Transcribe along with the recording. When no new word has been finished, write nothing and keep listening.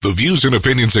The views and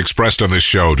opinions expressed on this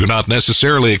show do not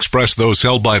necessarily express those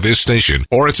held by this station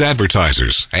or its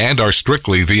advertisers and are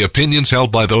strictly the opinions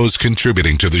held by those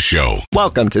contributing to the show.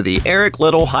 Welcome to the Eric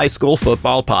Little High School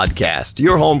Football Podcast,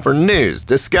 your home for news,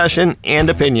 discussion,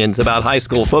 and opinions about high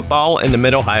school football in the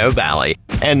Mid-Ohio Valley.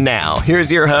 And now,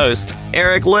 here's your host,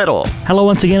 Eric Little. Hello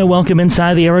once again and welcome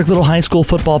inside the Eric Little High School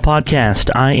Football Podcast.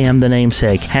 I am the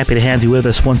namesake. Happy to have you with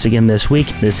us once again this week.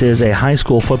 This is a high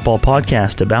school football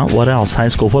podcast about what else? High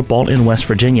school football in West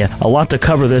Virginia. A lot to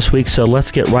cover this week, so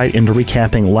let's get right into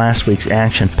recapping last week's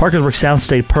action. Parkersburg South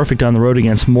stayed perfect on the road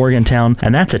against Morgantown,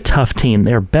 and that's a tough team.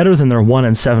 They're better than their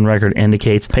 1-7 record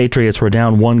indicates. Patriots were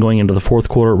down 1 going into the fourth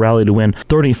quarter, rallied to win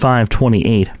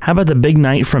 35-28. How about the big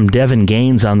night from Devin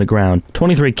Gaines on the ground?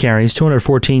 23 carries,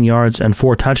 214 yards, and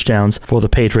 4 touchdowns for the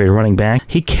Patriot running back.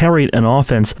 He carried an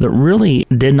offense that really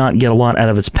did not get a lot out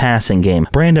of its passing game.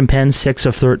 Brandon Penn, 6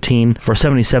 of 13 for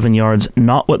 77 yards,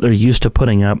 not what they're used to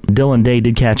putting up. Dylan Day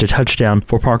did catch a touchdown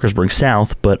for Parkersburg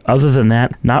South, but other than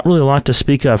that, not really a lot to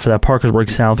speak of for that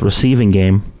Parkersburg South receiving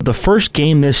game. The first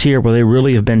game this year where they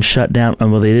really have been shut down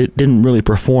and where they didn't really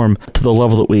perform to the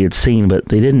level that we had seen, but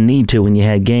they didn't need to when you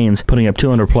had Gaines putting up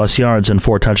 200-plus yards and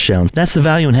 4 touchdowns. That's the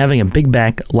value in having a big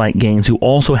back like Gaines, who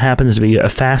also happens to be a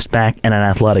fast back and an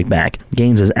athletic back.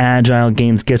 Gaines is agile,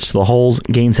 Gaines gets to the holes,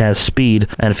 Gaines has speed,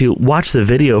 and if you watch the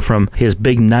video from his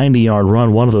big 90-yard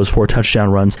run, one of those 4 touchdown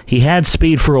runs, he had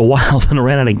speed for a while, then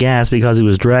ran out of gas because he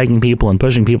was dragging people and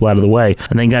pushing people out of the way,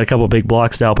 and then got a couple big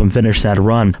blocks to help him finish that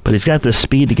run. But he's got the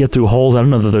speed to get through holes. I don't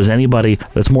know that there's anybody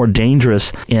that's more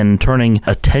dangerous in turning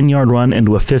a 10-yard run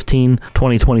into a 15,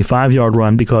 20, 25-yard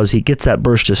run because he gets that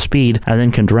burst of speed and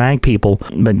then can drag people.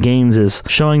 But Gaines is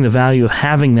showing the value of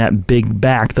having that big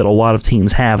back that a lot of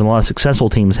teams have and a lot of successful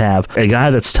teams have. A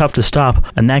guy that's tough to stop,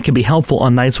 and that can be helpful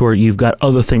on nights where you've got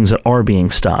other things that are being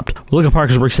stopped. We'll look at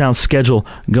Parkersburg South's schedule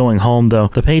going home, though.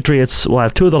 The Patriots will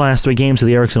have 2 of the last 3 games at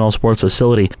the Erickson All Sports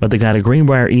facility, but they got a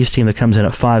Greenbrier East team that comes in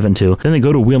at 5-2. Then they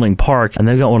go to Wheeling Park, and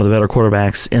they've got one of the better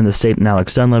quarterbacks in the state in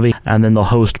Alex Dunleavy, and then they'll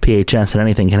host PHS, and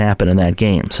anything can happen in that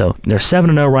game. So they're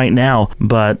 7-0 right now,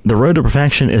 but the road to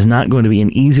perfection is not going to be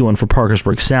an easy one for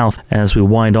Parkersburg South as we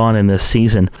wind on in this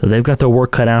season. So they've got their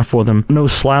work cut out for them. No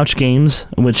slouch games,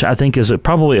 which I think is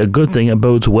probably a good thing. It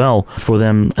bodes well for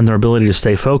them and their ability to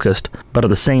stay focused. But at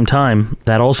the same time,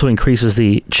 that also increases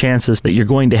the chances that you're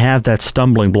going to have that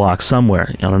stumbling block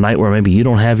somewhere. On a night where maybe you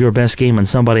don't have your best game and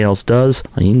somebody else does,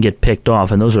 you can get picked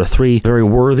off. And those are 3 very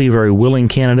worthy, very willing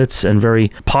candidates and very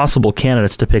possible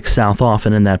candidates to pick South off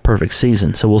and in that perfect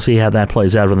season. So we'll see how that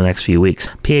plays out over the next few weeks.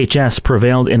 PHS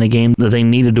prevailed in a game that they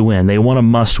needed to win. They won a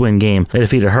must-win game. They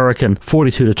defeated Hurricane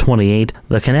 42-28.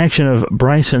 The connection of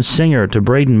Bryson Singer to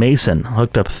Braden Mason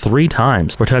hooked up 3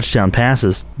 times for touchdown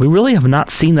passes. We really have not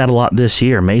seen that a lot this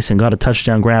year. Mason got a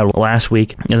touchdown grab last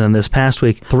week, and then this past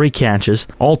week, 3 catches.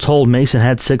 All told, Mason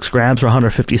had 6 grabs for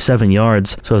 157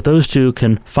 yards. So if those two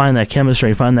can find that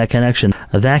chemistry, find that connection,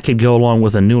 that could go along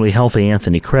with a newly healthy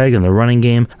Anthony Craig in the running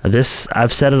game. This,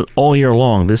 I've said it all year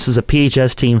long, this is a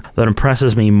PHS team that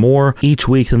impresses me more each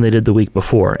week than they did the week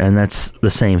before, and that's the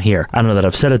same here. I don't know that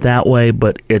I've said it that way,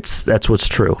 but that's what's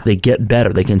true. They get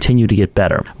better. They continue to get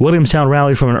better. Williamstown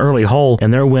rallied from an early hole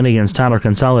in their win against Tyler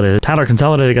Consolidated. Tyler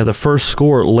Consolidated got the first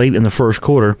score late in the first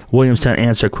quarter. Williamstown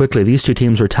answered quickly. These 2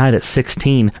 teams were tied at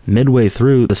 16 midway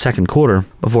through the second quarter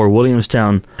before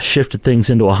Williamstown shifted things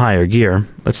into a higher gear.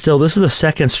 But still, this is the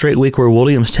second straight week where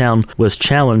Williamstown was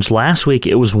challenged. Last week,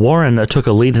 it was Warren that took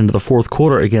a lead into the fourth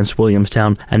quarter against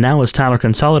Williamstown, and now it's Tyler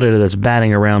Consolidated that's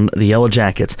batting around the Yellow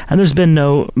Jackets. And there's been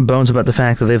no bones about the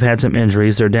fact that they've had some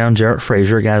injuries. They're down Jarrett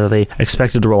Frazier, a guy that they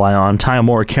expected to rely on. Ty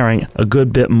Moore carrying a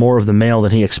good bit more of the mail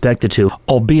than he expected to,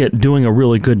 albeit doing a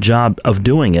really good job of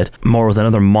doing it. Moore with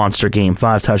another monster game,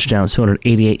 5 touchdowns,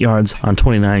 288 yards on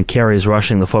 29 carries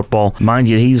rushing the football. Mind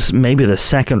you, he's maybe the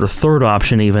second or third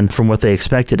option even from what they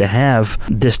expected to have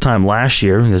this time last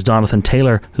year. There's Donathan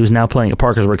Taylor, who's now playing at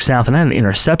Parkersburg South and had an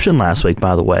interception last week,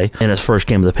 by the way, in his first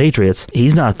game of the Patriots.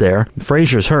 He's not there.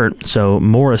 Frazier's hurt, so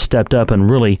Moore has stepped up and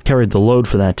really carried the load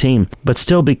for that team. But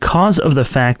still, because of the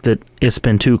fact that it's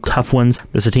been 2 tough ones,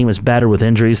 this team is battered with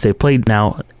injuries. They've played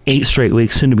now 8 straight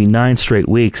weeks, soon to be 9 straight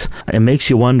weeks. It makes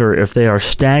you wonder if they are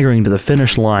staggering to the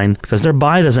finish line because their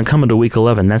bye doesn't come into week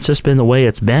 11. That's just been the way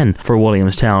it's been for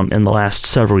Williamstown in the last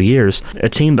several years. A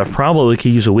team that probably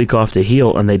could use a week off to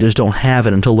heal, and they just don't have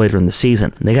it until later in the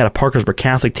season. They got a Parkersburg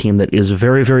Catholic team that is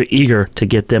very, very eager to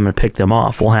get them and pick them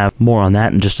off. We'll have more on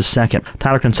that in just a second.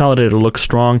 Tyler Consolidated looks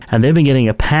strong, and they've been getting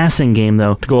a passing game,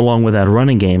 though, to go along with that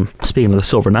running game. Speaking of the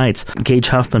Silver Knights, Gage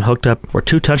Huffman hooked up for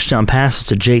 2 touchdown passes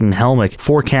to Jaden Helmick,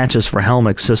 4 catches for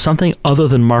Helmick, so something other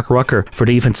than Mark Rucker for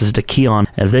defenses to key on.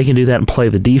 And if they can do that and play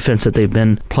the defense that they've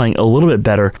been playing a little bit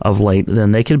better of late,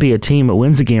 then they could be a team that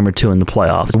wins a game or two in the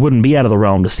playoffs. It wouldn't be out of the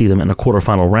realm to see them in a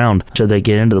quarterfinal round should they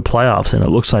get into the playoffs, and it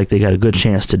looks like they got a good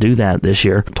chance to do that this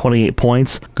year. 28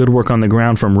 points, good work on the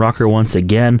ground from Rucker once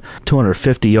again,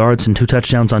 250 yards and 2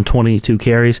 touchdowns on 22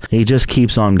 carries. He just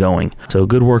keeps on going. So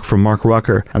good work from Mark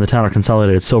Rucker and the Tyler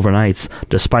Consolidated Silver Knights,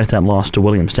 despite that loss to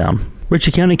Williamstown.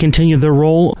 Ritchie County continued their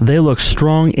roll. They look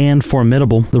strong and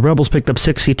formidable. The Rebels picked up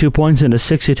 62 points in a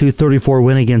 62-34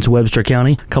 win against Webster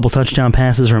County. A couple touchdown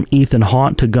passes from Ethan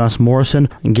Haught to Gus Morrison.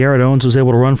 And Garrett Owens was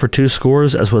able to run for 2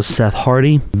 scores, as was Seth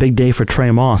Hardy. Big day for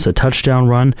Trey Moss, a touchdown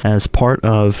run as part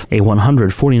of a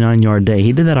 149-yard day.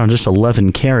 He did that on just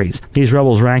 11 carries. These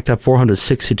Rebels racked up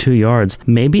 462 yards.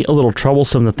 Maybe a little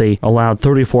troublesome that they allowed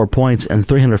 34 points and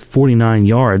 349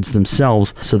 yards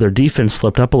themselves, so their defense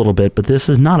slipped up a little bit, but this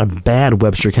is not a bad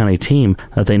Webster County team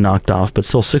that they knocked off, but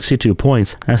still 62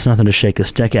 points. That's nothing to shake a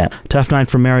stick at. Tough night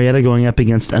for Marietta going up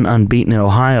against an unbeaten in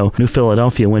Ohio. New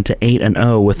Philadelphia went to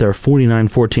 8-0 with their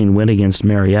 49-14 win against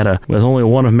Marietta, with only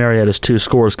one of Marietta's 2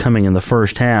 scores coming in the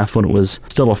first half when it was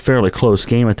still a fairly close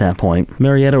game at that point.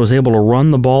 Marietta was able to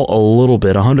run the ball a little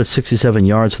bit, 167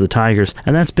 yards for the Tigers,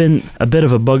 and that's been a bit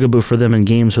of a bugaboo for them in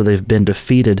games where they've been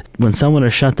defeated. When someone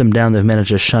has shut them down, they've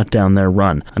managed to shut down their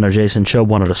run. I know Jason Cho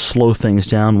wanted to slow things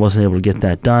down, wasn't able to get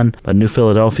that done, but New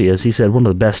Philadelphia, as he said, one of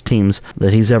the best teams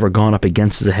that he's ever gone up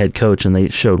against as a head coach, and they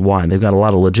showed why. They've got a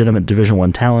lot of legitimate Division I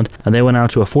talent, and they went out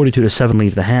to a 42-7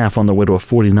 lead at the half on their way to a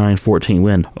 49-14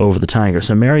 win over the Tigers.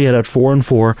 So Marietta at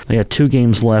 4-4, they got 2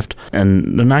 games left,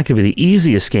 and they're not going to be the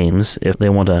easiest games if they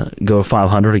want to go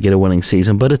 500 to get a winning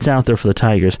season, but it's out there for the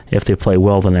Tigers if they play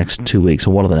well the next 2 weeks,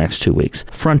 or one of the next 2 weeks.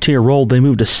 Frontier rolled. They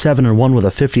moved to 7-1 with a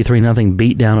 53-0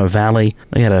 beatdown of Valley.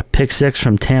 They had a pick 6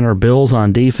 from Tanner Bills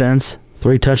on defense.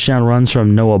 3 touchdown runs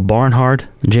from Noah Barnhart.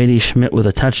 J.D. Schmidt with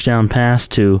a touchdown pass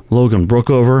to Logan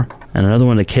Brookover, and another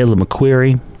one to Caleb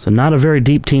McQuarrie. So not a very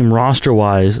deep team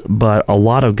roster-wise, but a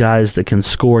lot of guys that can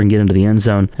score and get into the end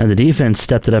zone. And the defense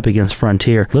stepped it up against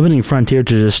Frontier, limiting Frontier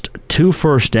to just 2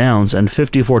 first downs and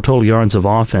 54 total yards of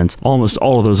offense, almost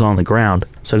all of those on the ground.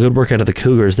 So good work out of the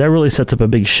Cougars. That really sets up a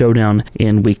big showdown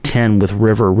in Week 10 with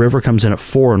River. River comes in at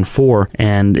 4-4,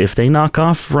 and if they knock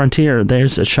off Frontier,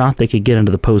 there's a shot they could get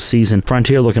into the postseason.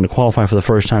 Frontier looking to qualify for the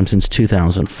first time since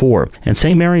 2004. And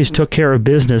St. Mary's took care of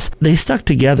business. They stuck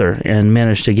together and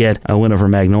managed to get a win over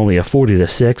Magnolia,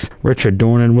 40-6. Richard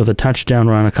Dornan with a touchdown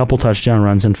run, a couple touchdown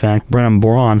runs, in fact. Brennan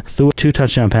Boron threw 2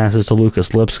 touchdown passes to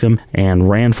Lucas Lipscomb and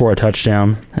ran for a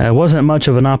touchdown. It wasn't much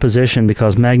of an opposition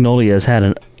because Magnolia has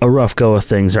had a rough go of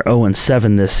things. They're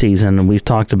 0-7 this season, and we've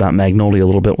talked about Magnolia a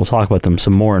little bit. We'll talk about them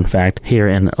some more, in fact, here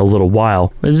in a little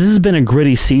while. But this has been a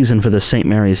gritty season for the St.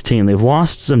 Mary's team. They've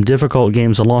lost some difficult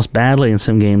games. They lost badly in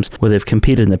some games where they've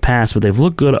competed in the past, but they've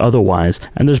looked good otherwise.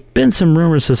 And there's been some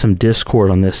rumors of some discord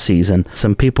on this season.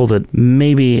 Some people that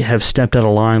maybe have stepped out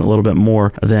of line a little bit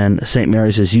more than St.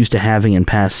 Mary's is used to having in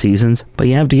past seasons. But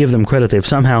you have to give them credit. They've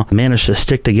somehow managed to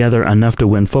stick together enough to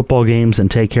win football games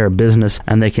and take care of business,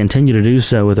 and they continue to do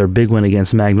so with their big win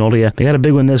against Magnolia. They got a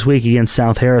big win this week against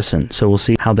South Harrison, so we'll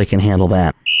see how they can handle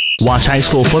that. Watch high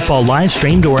school football live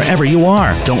streamed wherever you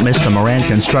are. Don't miss the Moran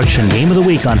Construction Game of the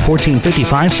Week on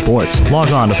 1455 Sports.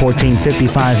 Log on to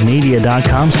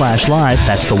 1455media.com/live.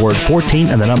 That's the word 14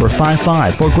 and the number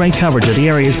 55 for great coverage of the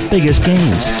area's biggest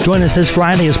games. Join us this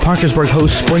Friday as Parkersburg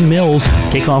hosts Spring Mills.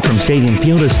 Kickoff from Stadium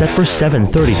Field is set for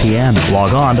 7:30 p.m.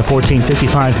 Log on to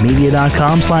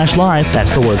 1455media.com/live.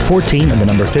 That's the word 14 and the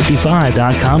number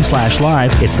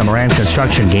 55.com/live. It's the Moran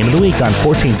Construction Game of the Week on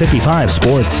 1455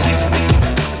 Sports.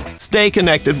 Stay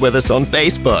connected with us on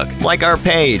Facebook. Like our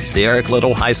page, the Eric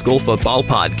Little High School Football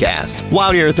Podcast.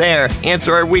 While you're there,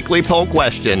 answer our weekly poll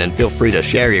question and feel free to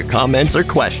share your comments or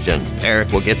questions.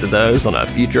 Eric will get to those on a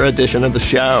future edition of the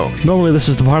show. Normally, this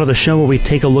is the part of the show where we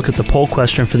take a look at the poll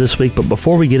question for this week, but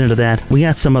before we get into that, we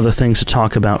got some other things to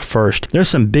talk about first. There's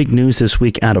some big news this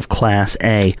week out of Class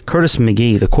A. Curtis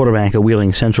McGee, the quarterback at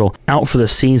Wheeling Central, out for the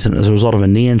season as a result of a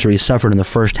knee injury suffered in the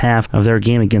first half of their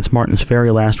game against Martins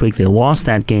Ferry last week. They lost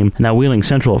that game. Now Wheeling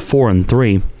Central at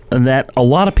 4-3. That a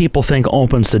lot of people think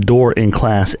opens the door in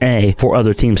Class A for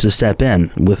other teams to step in.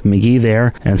 With McGee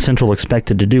there and Central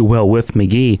expected to do well with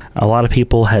McGee, a lot of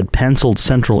people had penciled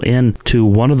Central in to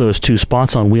one of those 2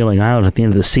 spots on Wheeling Island at the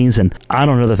end of the season. I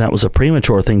don't know that that was a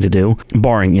premature thing to do,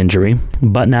 barring injury,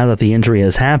 but now that the injury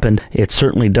has happened, it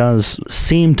certainly does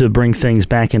seem to bring things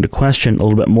back into question a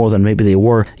little bit more than maybe they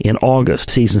were in August.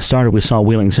 Season started, we saw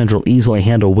Wheeling Central easily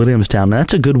handle Williamstown. Now,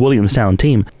 that's a good Williamstown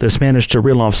team that's managed to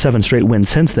reel off 7 straight wins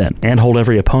since then. then, and hold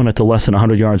every opponent to less than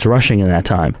 100 yards rushing in that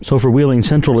time. So for Wheeling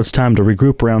Central, it's time to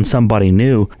regroup around somebody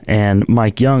new, and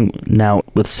Mike Young, now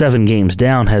with 7 games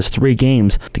down, has 3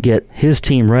 games to get his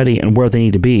team ready and where they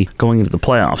need to be going into the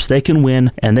playoffs. They can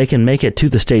win, and they can make it to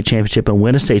the state championship and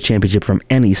win a state championship from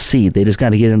any seed. They just got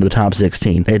to get into the top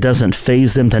 16. It doesn't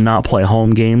faze them to not play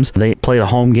home games. They played a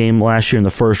home game last year in the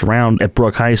first round at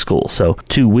Brooke High School, so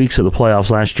 2 weeks of the playoffs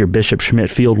last year, Bishop Schmidt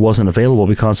Field wasn't available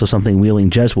because of something Wheeling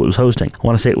Jesuit was hosting. I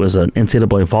want to say it was an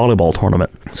NCAA volleyball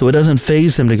tournament. So it doesn't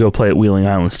faze them to go play at Wheeling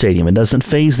Island Stadium. It doesn't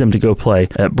faze them to go play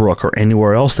at Brooke or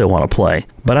anywhere else they want to play.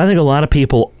 But I think a lot of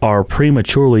people are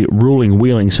prematurely ruling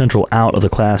Wheeling Central out of the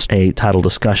Class A title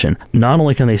discussion. Not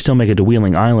only can they still make it to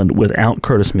Wheeling Island without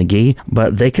Curtis McGee,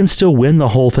 but they can still win the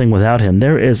whole thing without him.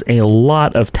 There is a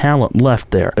lot of talent left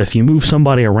there. If you move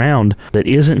somebody around that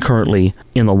isn't currently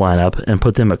in the lineup and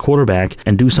put them at quarterback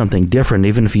and do something different,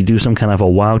 even if you do some kind of a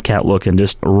wildcat look and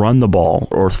just run the ball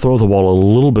or throw the ball a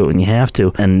little bit when you have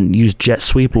to and use jet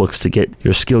sweep looks to get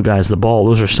your skill guys the ball,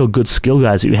 those are still good skill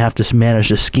guys that you have to manage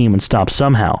to scheme and stop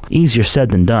somehow. Easier said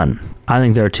than done. I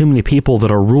think there are too many people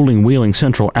that are ruling Wheeling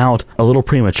Central out a little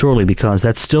prematurely because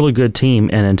that's still a good team,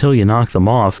 and until you knock them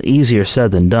off, easier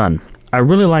said than done. I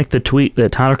really like the tweet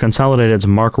that Tyler Consolidated's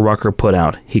Mark Rucker put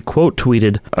out. He quote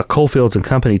tweeted a Coalfields and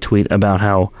Company tweet about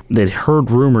how they'd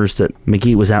heard rumors that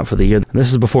McGee was out for the year.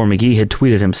 This is before McGee had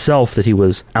tweeted himself that he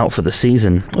was out for the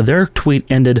season. Their tweet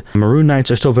ended, Maroon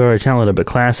Knights are still very talented, but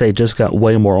Class A just got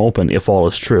way more open, if all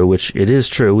is true, which it is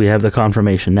true. We have the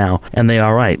confirmation now, and they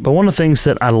are right. But one of the things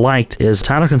that I liked is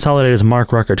Tyler Consolidated's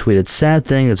Mark Rucker tweeted, sad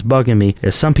thing that's bugging me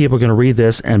is some people are going to read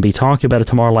this and be talking about it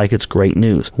tomorrow like it's great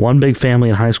news. One big family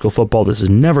in high school football. This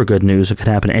is never good news. It could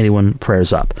happen to anyone.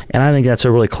 Prayers up. And I think that's a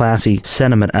really classy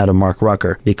sentiment out of Mark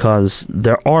Rucker because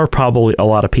there are probably a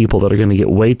lot of people that are going to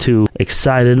get way too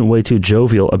excited and way too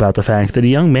jovial about the fact that a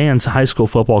young man's high school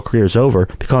football career is over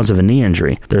because of a knee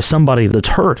injury. There's somebody that's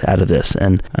hurt out of this,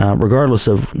 and regardless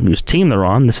of whose team they're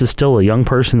on, this is still a young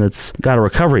person that's got a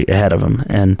recovery ahead of him.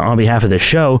 And on behalf of this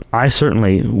show, I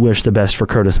certainly wish the best for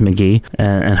Curtis McGee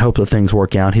and hope that things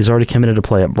work out. He's already committed to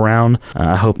play at Brown.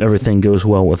 I hope everything goes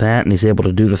well with that, and he's able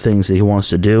to do the things that he wants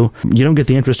to do. You don't get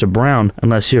the interest of Brown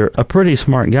unless you're a pretty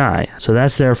smart guy. So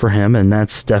that's there for him, and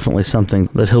that's definitely something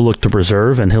that he'll look to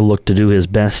preserve and he'll look to do his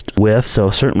best with. So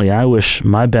certainly I wish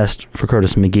my best for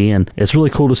Curtis McGee, and it's really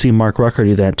cool to see Mark Rucker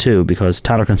do that too, because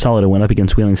Tyler Consolidated went up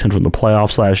against Wheeling Central in the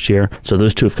playoffs last year, so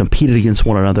those two have competed against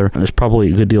one another, and there's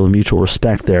probably a good deal of mutual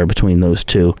respect there between those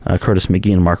two, Curtis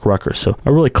McGee and Mark Rucker. So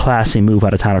a really classy move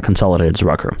out of Tyler Consolidated's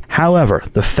Rucker. However,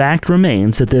 the fact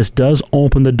remains that this does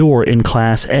open the door in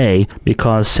Class A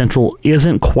because Central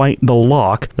isn't quite the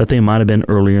lock that they might have been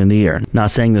earlier in the year.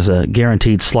 Not saying there's a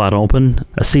guaranteed slot open,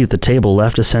 a seat at the table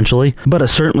left essentially, but it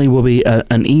certainly will be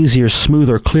an easier,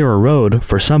 smoother, clearer road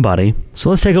for somebody. So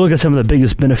let's take a look at some of the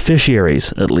biggest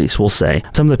beneficiaries, at least we'll say.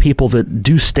 Some of the people that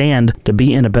do stand to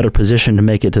be in a better position to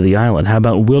make it to the island. How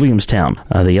about Williamstown?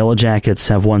 The Yellow Jackets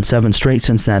have won 7 straight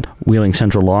since that Wheeling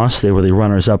Central loss. They were the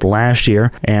runners-up last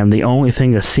year, and the only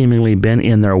thing that's seemingly been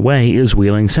in their way is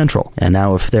Wheeling Central. And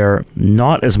now if they're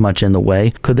not as much in the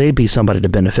way, could they be somebody to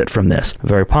benefit from this?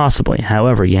 Very possibly.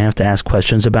 However, you have to ask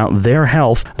questions about their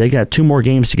health. They got 2 more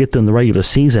games to get through in the regular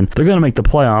season. They're going to make the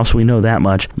playoffs, we know that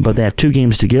much, but they have 2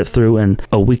 games to get through and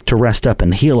a week to rest up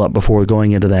and heal up before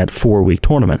going into that 4-week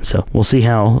tournament. So we'll see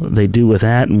how they do with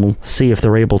that, and we'll see if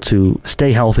they're able to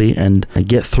stay healthy and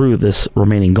get through this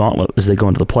remaining gauntlet as they go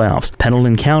into the playoffs.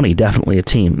 Pendleton County, definitely a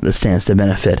team that stands to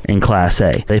benefit in Class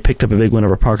A. They picked up a big win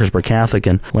over Parkersburg Catholic,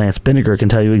 and Lance Binniger can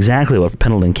tell you exactly what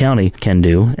Pendleton County can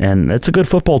do, and it's a good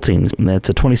football team. That's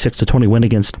a 26-20 win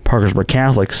against Parkersburg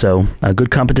Catholic, so a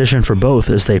good competition for both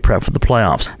as they prep for the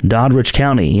playoffs. Doddridge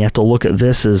County, you have to look at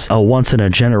this as a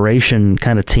once-in-a-generation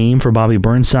kind of team for Bobby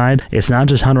Burnside. It's not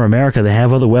just Hunter America. They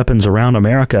have other weapons around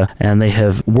America, and they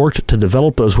have worked to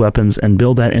develop those weapons and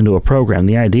build that into a program.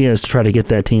 The idea is to try to get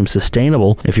that team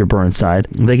sustainable if you're Burnside.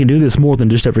 They can do this more than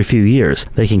just every few years.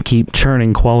 They can keep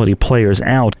churning quality players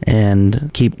out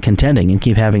and keep contending and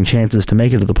keep having chances to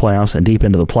make it to the playoffs and deep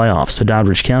into the playoffs. So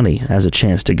Doddridge County has a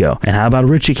chance to go. And how about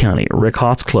Ritchie County? Rick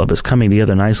Hott's club is coming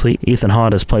together nicely. Ethan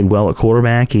Hott has played well at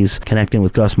quarterback. He's connecting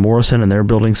with Gus Morrison, and they're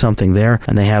building something there.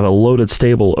 And they have a loaded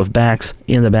stable of backs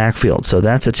in the backfield. So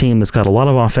that's a team that's got a lot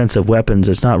of offensive weapons.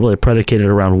 It's not really predicated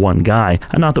around one guy.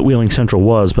 And not that Wheeling Central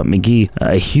was, but McGee,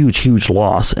 a huge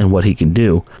loss in what he can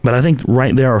do. But I think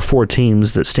right there are 4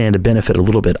 teams that stand to benefit a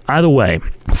little bit. Either way,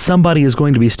 somebody is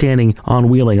going to be standing on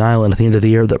Wheeling Island at the end of the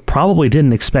year that probably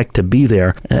didn't expect to be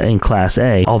there in Class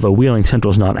A. Although Wheeling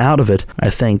Central's not out of it, I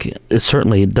think it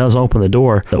certainly does open the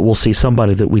door that we'll see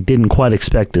somebody that we didn't quite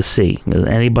expect to see.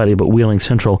 Anybody but Wheeling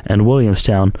Central and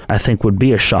Williamstown, I think, would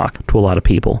be a shock to a lot of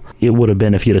people. It would have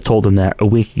been if you'd have told them that a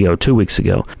week ago, 2 weeks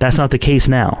ago. That's not the case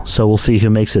now, so we'll see who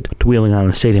makes it to Wheeling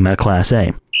Island Stadium at Class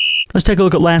A. Let's take a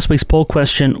look at last week's poll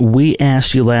question. We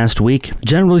asked you last week,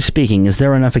 generally speaking, is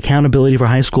there enough accountability for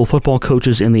high school football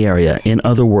coaches in the area? In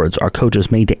other words, are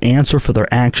coaches made to answer for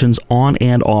their actions on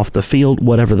and off the field,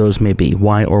 whatever those may be?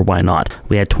 Why or why not?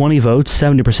 We had 20 votes.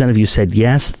 70% of you said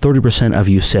yes. 30% of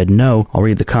you said no. I'll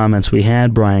read the comments we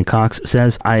had. Brian Cox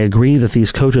says, I agree that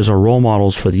these coaches are role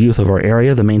models for the youth of our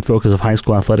area. The main focus of high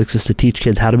school athletics is to teach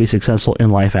kids how to be successful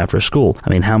in life after school. I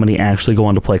mean, how many actually go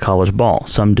on to play college ball?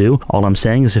 Some do. All I'm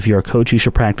saying is if you're a coach, you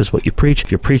should practice what you preach.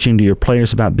 If you're preaching to your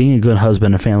players about being a good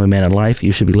husband and family man in life,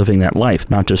 you should be living that life,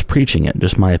 not just preaching it.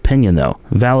 Just my opinion, though.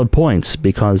 Valid points,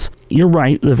 because you're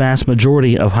right, the vast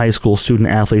majority of high school student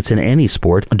athletes in any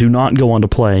sport do not go on to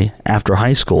play after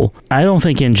high school. I don't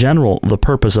think in general the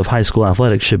purpose of high school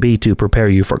athletics should be to prepare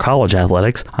you for college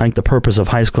athletics. I think the purpose of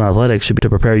high school athletics should be to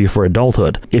prepare you for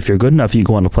adulthood. If you're good enough, you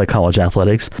go on to play college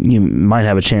athletics, you might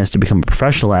have a chance to become a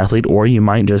professional athlete, or you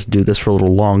might just do this for a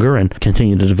little longer and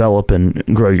continue to develop and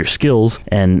grow your skills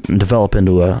and develop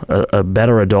into a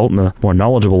better adult and a more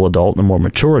knowledgeable adult and a more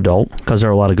mature adult, because there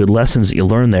are a lot of good lessons that you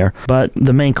learn there. But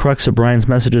the main crux of Brian's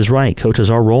message is right.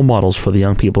 Coaches are role models for the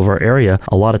young people of our area.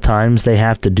 A lot of times they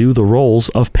have to do the roles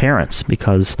of parents,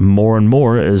 because more and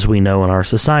more, as we know in our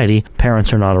society,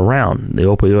 parents are not around. The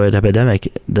opioid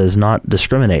epidemic does not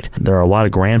discriminate. There are a lot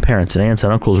of grandparents and aunts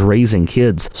and uncles raising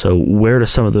kids. So where do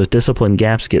some of those discipline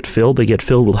gaps get filled? They get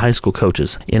filled with high school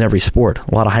coaches in every sport.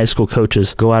 A lot of high school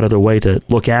coaches go out of their way to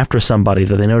look after somebody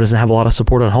that they know doesn't have a lot of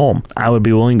support at home. I would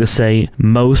be willing to say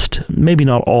most, maybe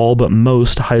not all, but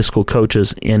most high school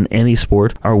coaches in any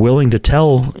sport are willing to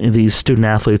tell these student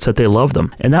athletes that they love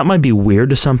them. And that might be weird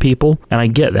to some people, and I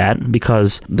get that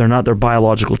because they're not their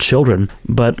biological children.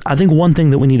 But I think one thing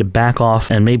that we need to back off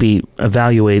and maybe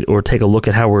evaluate or take a look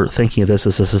at how we're thinking of this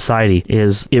as a society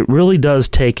is it really does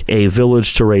take a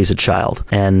village to raise a child.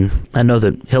 And I know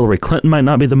that Hillary Clinton might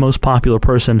not be the most popular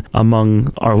person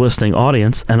among our listening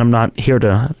audience, and I'm not here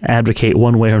to advocate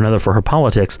one way or another for her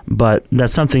politics, but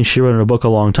that's something she wrote in a book a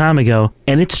long time ago,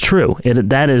 and it's true.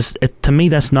 To me,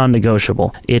 that's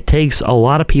non-negotiable. It takes a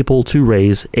lot of people to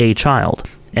raise a child.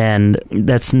 And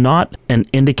that's not an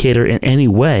indicator in any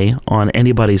way on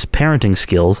anybody's parenting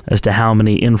skills as to how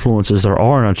many influences there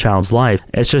are in a child's life.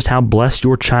 It's just how blessed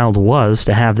your child was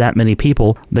to have that many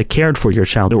people that cared for your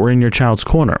child, that were in your child's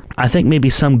corner. I think maybe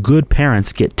some good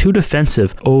parents get too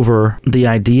defensive over the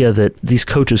idea that these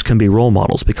coaches can be role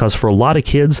models, because for a lot of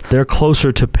kids, they're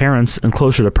closer to parents and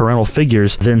closer to parental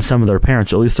figures than some of their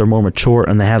parents. Or at least they're more mature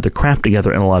and they have their crap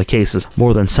together in a lot of cases,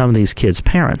 more than some of these kids'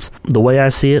 parents. The way I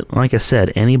see it, like I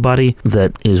said, anybody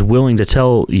that is willing to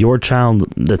tell your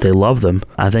child that they love them,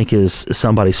 I think is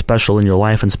somebody special in your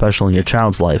life and special in your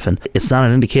child's life. And it's not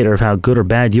an indicator of how good or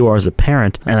bad you are as a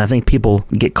parent. And I think people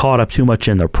get caught up too much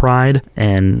in their pride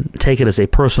and take it as a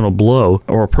personal blow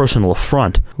or a personal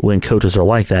affront when coaches are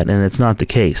like that. And it's not the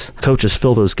case. Coaches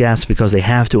fill those gaps because they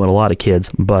have to in a lot of kids.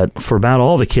 But for about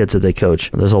all the kids that they coach,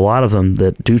 there's a lot of them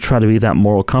that do try to be that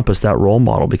moral compass, that role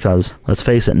model, because let's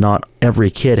face it, not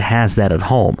every kid has that at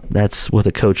home. That's what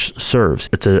the coach serves.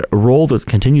 It's a role that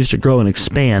continues to grow and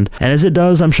expand, and as it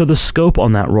does, I'm sure the scope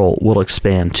on that role will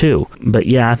expand too. But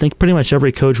yeah, I think pretty much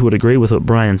every coach would agree with what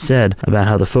Brian said about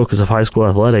how the focus of high school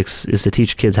athletics is to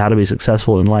teach kids how to be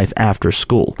successful in life after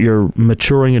school. You're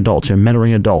maturing adults, you're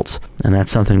mentoring adults, and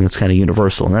that's something that's kind of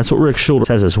universal. And that's what Rick Schulter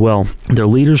says as well. They're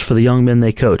leaders for the young men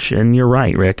they coach. And you're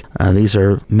right, Rick. These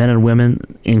are men and women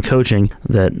in coaching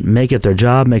that make it their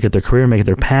job, make it their career, make it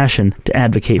their passion to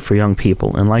advocate for young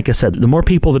people. And like I said, the more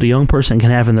people that a young person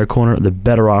can have in their corner, the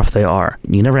better off they are.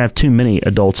 You never have too many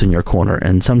adults in your corner,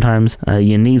 and sometimes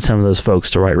you need some of those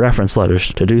folks to write reference letters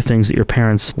to do things that your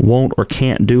parents won't or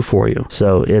can't do for you.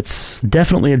 So it's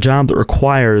definitely a job that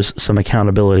requires some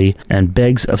accountability and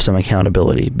begs of some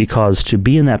accountability, because to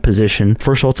be in that position,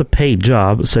 first of all, it's a paid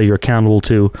job, so you're accountable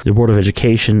to the Board of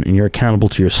Education and you're accountable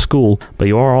to your school, but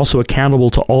you are also accountable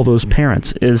to all those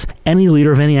parents, as any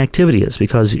leader of any activity is,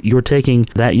 because you're taking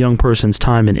that young person's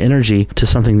time and energy to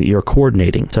something that you're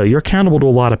coordinating. So you're accountable to a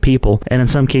lot of people, and in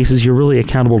some cases you're really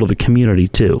accountable to the community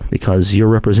too, because you're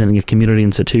representing a community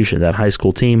institution. That high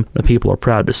school team, the people are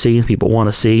proud to see, people want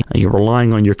to see. You're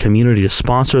relying on your community to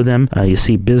sponsor them. You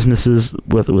see businesses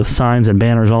with signs and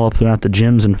banners all up throughout the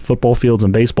gyms and football fields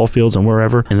and baseball fields and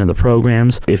wherever, and in the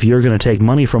programs. If you're going to take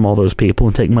money from all those people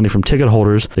and take money from ticket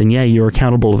holders, then yeah, you're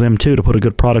accountable to them too, to put a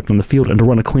good product on the field and to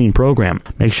run a clean program.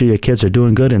 Make sure your kids are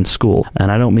doing good in school.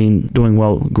 And I don't mean doing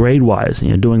well grade-wise,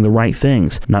 doing the right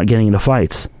things, not getting into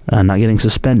fights, not getting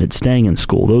suspended, staying in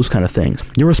school, those kind of things.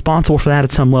 You're responsible for that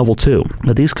at some level too.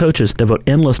 But these coaches devote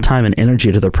endless time and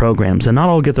energy to their programs, and not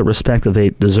all get the respect that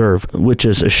they deserve, which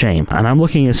is a shame. And I'm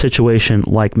looking at a situation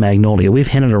like Magnolia. We've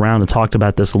hinted around and talked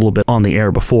about this a little bit on the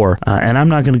air before, and I'm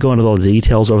not going to go into all the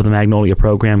details over the Magnolia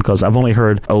program because I've only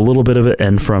heard a little bit of it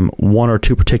and from one or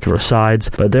two particular sides.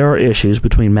 But there are issues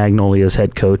between Magnolia's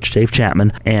head coach, Dave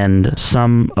Chapman, and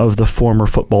some of the former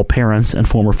football parents and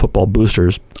former football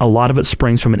boosters. A lot of it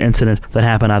springs from an incident that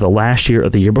happened either last year or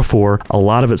the year before. A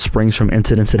lot of it springs from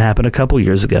incidents that happened a couple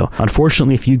years ago.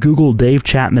 Unfortunately, if you Google Dave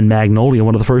Chapman Magnolia,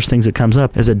 one of the first things that comes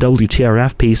up is a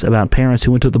WTRF piece about parents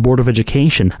who went to the Board of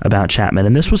Education about Chapman.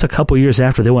 And this was a couple years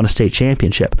after they won a state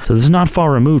championship. So this is not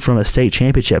far removed from a state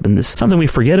championship. And this something we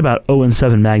forget about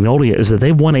 0-7 Magnolia is that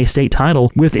they've won a state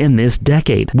title within this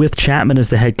decade with Chapman as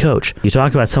the head coach. You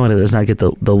talk about someone that does not get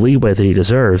the leeway that he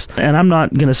deserves. And I'm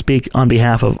not going to speak on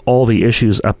behalf of all the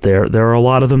issues up there. There are a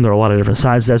lot of them. There are a lot of different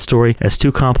sides to that story. It's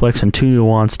too complex and too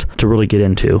nuanced to really get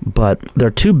into. But there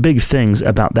are two big things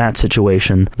about that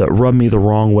situation that rub me the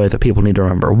wrong way that people need to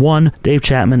remember. One, Dave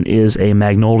Chapman is a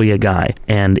Magnolia guy.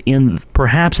 And in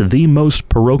perhaps the most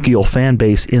parochial fan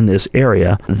base in this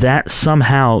area, that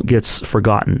somehow gets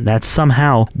forgotten. That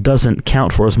somehow doesn't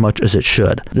count for as much as it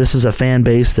should. This is a fan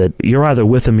base that you're either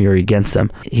with them or you're against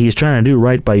them. He's trying to do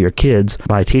right by your kids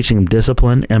by teaching them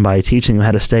discipline and by teaching them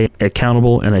how to stay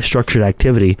accountable in a structured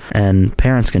activity. And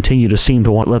parents continue to seem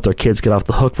to want to let their kids get off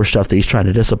the hook for stuff that he's trying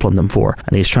to discipline them for.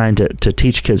 And he's trying to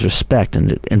teach kids respect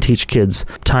and teach kids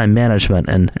time management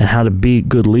and how to be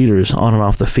good leaders on and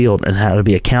off the field and how to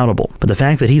be accountable. But the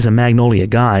fact that he's a Magnolia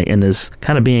guy and is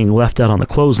kind of being left out on the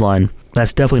clothesline,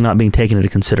 that's definitely not being taken into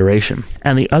consideration.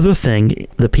 And the other thing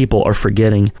that people are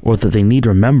forgetting, or that they need to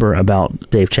remember about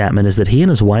Dave Chapman, is that he and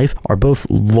his wife are both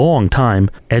long-time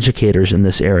educators in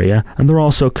this area, and they're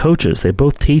also coaches. They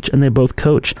both teach and they both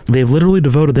coach. They've literally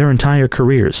devoted their entire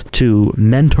careers to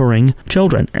mentoring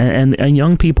children and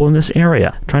young people in this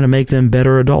area, trying to make them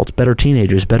better adults, better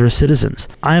teenagers, better citizens.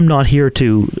 I am not here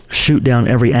to shoot down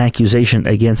every accusation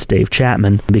against Dave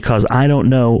Chapman because I don't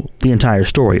know the entire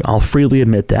story. I'll freely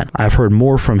admit that. I've heard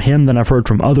more from him than I've heard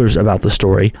from others about the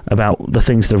story, about the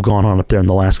things that have gone on up there in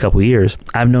the last couple of years.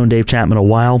 I've known Dave Chapman a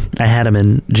while. I had him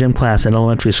in gym class in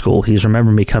elementary school. He's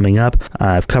remembered me coming up.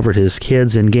 I've covered his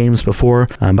kids in games before.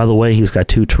 By the way, he's got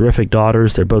two terrific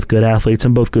daughters. They're both good athletes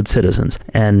and both good citizens.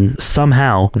 And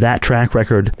somehow that track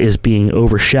record is being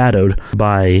overshadowed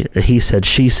by a he said,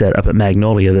 she said up at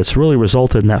Magnolia that's really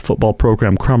resulted in that football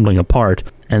program crumbling apart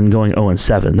and going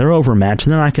 0-7. They're overmatched,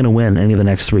 and they're not going to win any of the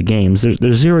next 3 games.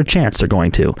 There's zero chance they're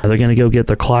going to. They're going to go get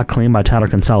their clock cleaned by Tyler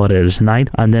Consolidated tonight,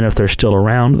 and then if they're still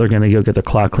around, they're going to go get their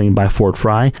clock cleaned by Fort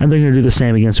Fry, and they're going to do the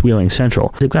same against Wheeling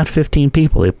Central. They've got 15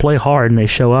 people. They play hard, and they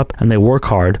show up, and they work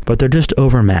hard, but they're just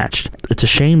overmatched. It's a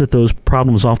shame that those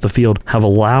problems off the field have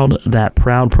allowed that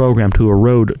proud program to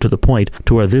erode to the point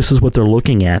to where this is what they're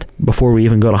looking at before we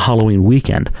even go to Halloween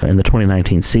weekend in the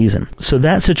 2019 season. So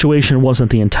that situation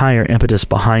wasn't the entire impetus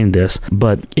behind this,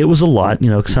 but it was a lot.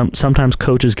 Sometimes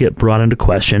coaches get brought into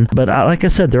question, but like I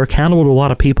said, they're accountable to a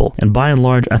lot of people, and by and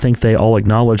large, I think they all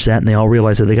acknowledge that, and they all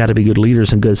realize that they got to be good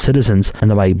leaders and good citizens, and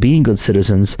that by being good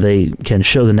citizens, they can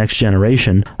show the next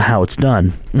generation how it's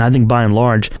done. And I think by and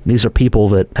large, these are people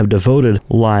that have devoted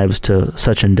lives to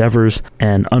such endeavors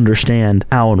and understand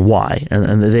how and why,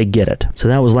 and they get it. So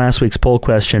that was last week's poll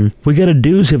question. We got a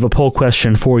doozy of a poll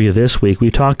question for you this week. We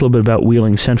talked a little bit about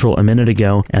Wheeling Central a minute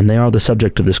ago, and they are the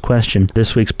subject of this question.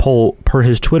 This week's poll, per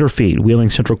his Twitter feed, Wheeling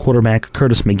Central quarterback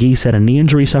Curtis McGee said a knee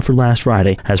injury suffered last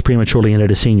Friday has prematurely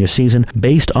ended his senior season.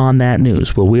 Based on that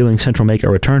news, will Wheeling Central make a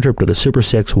return trip to the Super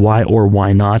 6? Why or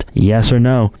why not? Yes or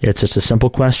no? It's just a simple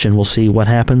question. We'll see what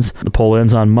happens. The poll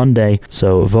ends on Monday,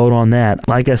 so vote on that.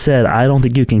 Like I said, I don't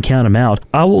think you can count him out.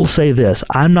 I will say this.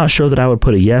 I'm not sure that I would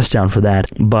put a yes down for that,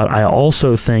 but I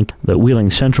also think that Wheeling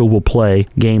Central will play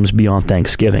games beyond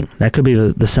Thanksgiving. That could be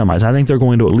the semis. I think they're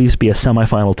going to at least be a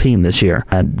semifinal team this year.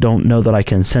 I don't know that I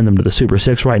can send them to the Super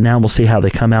 6 right now. We'll see how they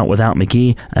come out without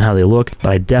McGee and how they look, but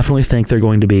I definitely think they're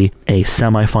going to be a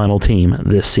semifinal team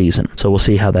this season. So we'll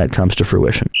see how that comes to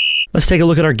fruition. Let's take a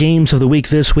look at our games of the week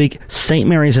this week. St.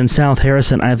 Mary's and South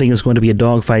Harrison, I think, is going to be a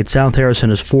dogfight. South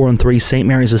Harrison is 4-3, St.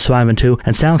 Mary's is 5-2,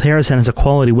 and South Harrison has a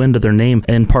quality win to their name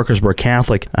in Parkersburg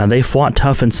Catholic. They fought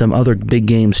tough in some other big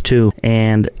games too,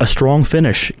 and a strong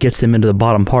finish gets them into the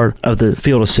bottom part of the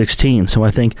field of 16. So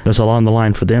I think there's a lot on the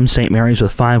line for them. St. Mary's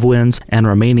with 5 wins and a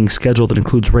remaining schedule that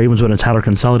includes Ravenswood and Tyler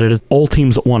Consolidated. All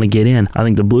teams that want to get in, I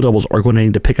think the Blue Devils are going to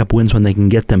need to pick up wins when they can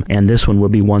get them, and this one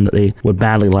would be one that they would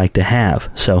badly like to have.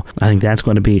 So I think that's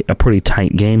going to be a pretty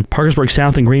tight game. Parkersburg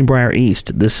South and Greenbrier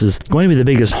East. This is going to be the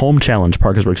biggest home challenge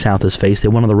Parkersburg South has faced. They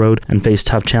went on the road and faced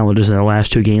tough challenges in their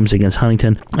last 2 games against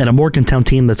Huntington and a Morgantown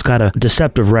team that's got a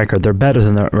deceptive record. They're better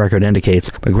than their record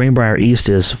indicates, but Greenbrier East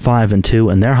is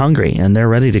 5-2, and they're hungry and they're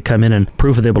ready to come in and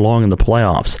prove that they belong in the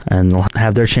playoffs, and they'll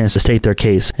have their chance to state their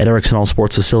case at Erickson All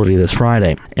Sports Facility this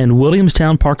Friday. And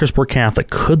Williamstown Parkersburg Catholic.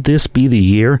 Could this be the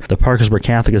year the Parkersburg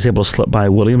Catholic is able to slip by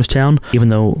Williamstown? Even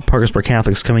though Parkersburg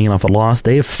Catholic is coming in off a loss,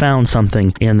 they have found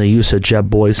something in the use of Jeb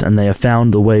Boyce, and they have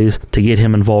found the ways to get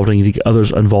him involved and to get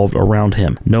others involved around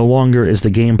him. No longer is the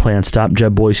game plan stop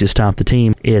Jeb Boyce, you stop the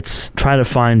team. It's try to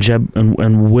find Jeb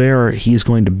and where he's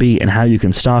going to be and how you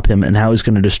can stop him and how he's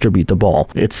going to distribute the ball.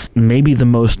 It's maybe the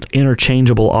most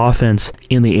interchangeable offense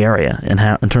in the area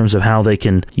in terms of how they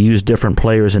can use different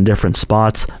players in different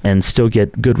spots and still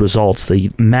get good results. They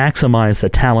maximize the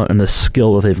talent and the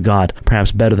skill that they've got,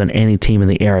 perhaps better than any team in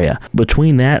the area.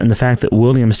 Between that and the fact that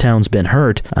Williamstown's been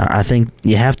hurt, I think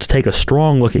you have to take a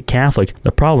strong look at Catholic.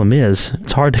 The problem is,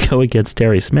 it's hard to go against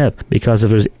Terry Smith, because if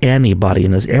there's anybody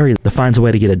in this area that finds a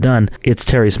way to get it done, it's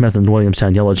Terry Smith and the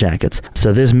Williamstown Yellow Jackets.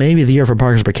 So this may be the year for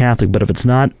Parkersburg Catholic, but if it's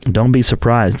not, don't be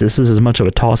surprised. This is as much of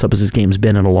a toss-up as this game's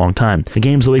been in a long time. The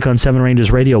games of the week on 7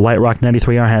 Rangers Radio. Light Rock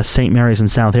 93R has St. Mary's and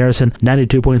South Harrison.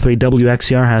 92.3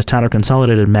 WXCR has Tyler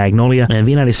Consolidated and Magnolia. And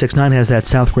V96.9 has that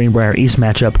South Greenbrier East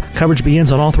matchup. Coverage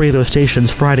begins on all 3 of those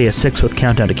stations Friday at 6 with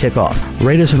Countdown to Kickoff.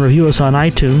 Rate us and review us on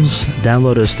iTunes.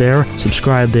 Download us there.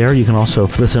 Subscribe there. You can also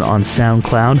listen on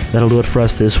SoundCloud. That'll do it for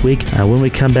us this week. When we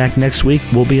come back next week,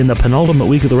 we'll be in the penultimate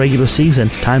week of the regular season.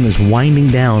 Time is winding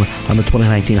down on the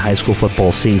 2019 high school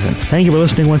football season. Thank you for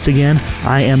listening once again.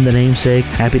 I am the namesake.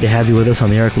 Happy to have you with us on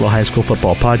the Eric Little High School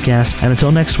Football Podcast. And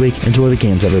until next week, enjoy the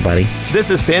games, everybody. This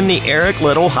has been the Eric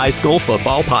Little High School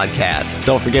Football Podcast.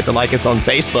 Don't forget to like us on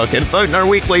Facebook and vote in our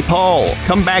weekly poll.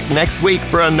 Come back next week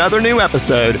for another new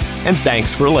episode, and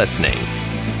thanks for listening.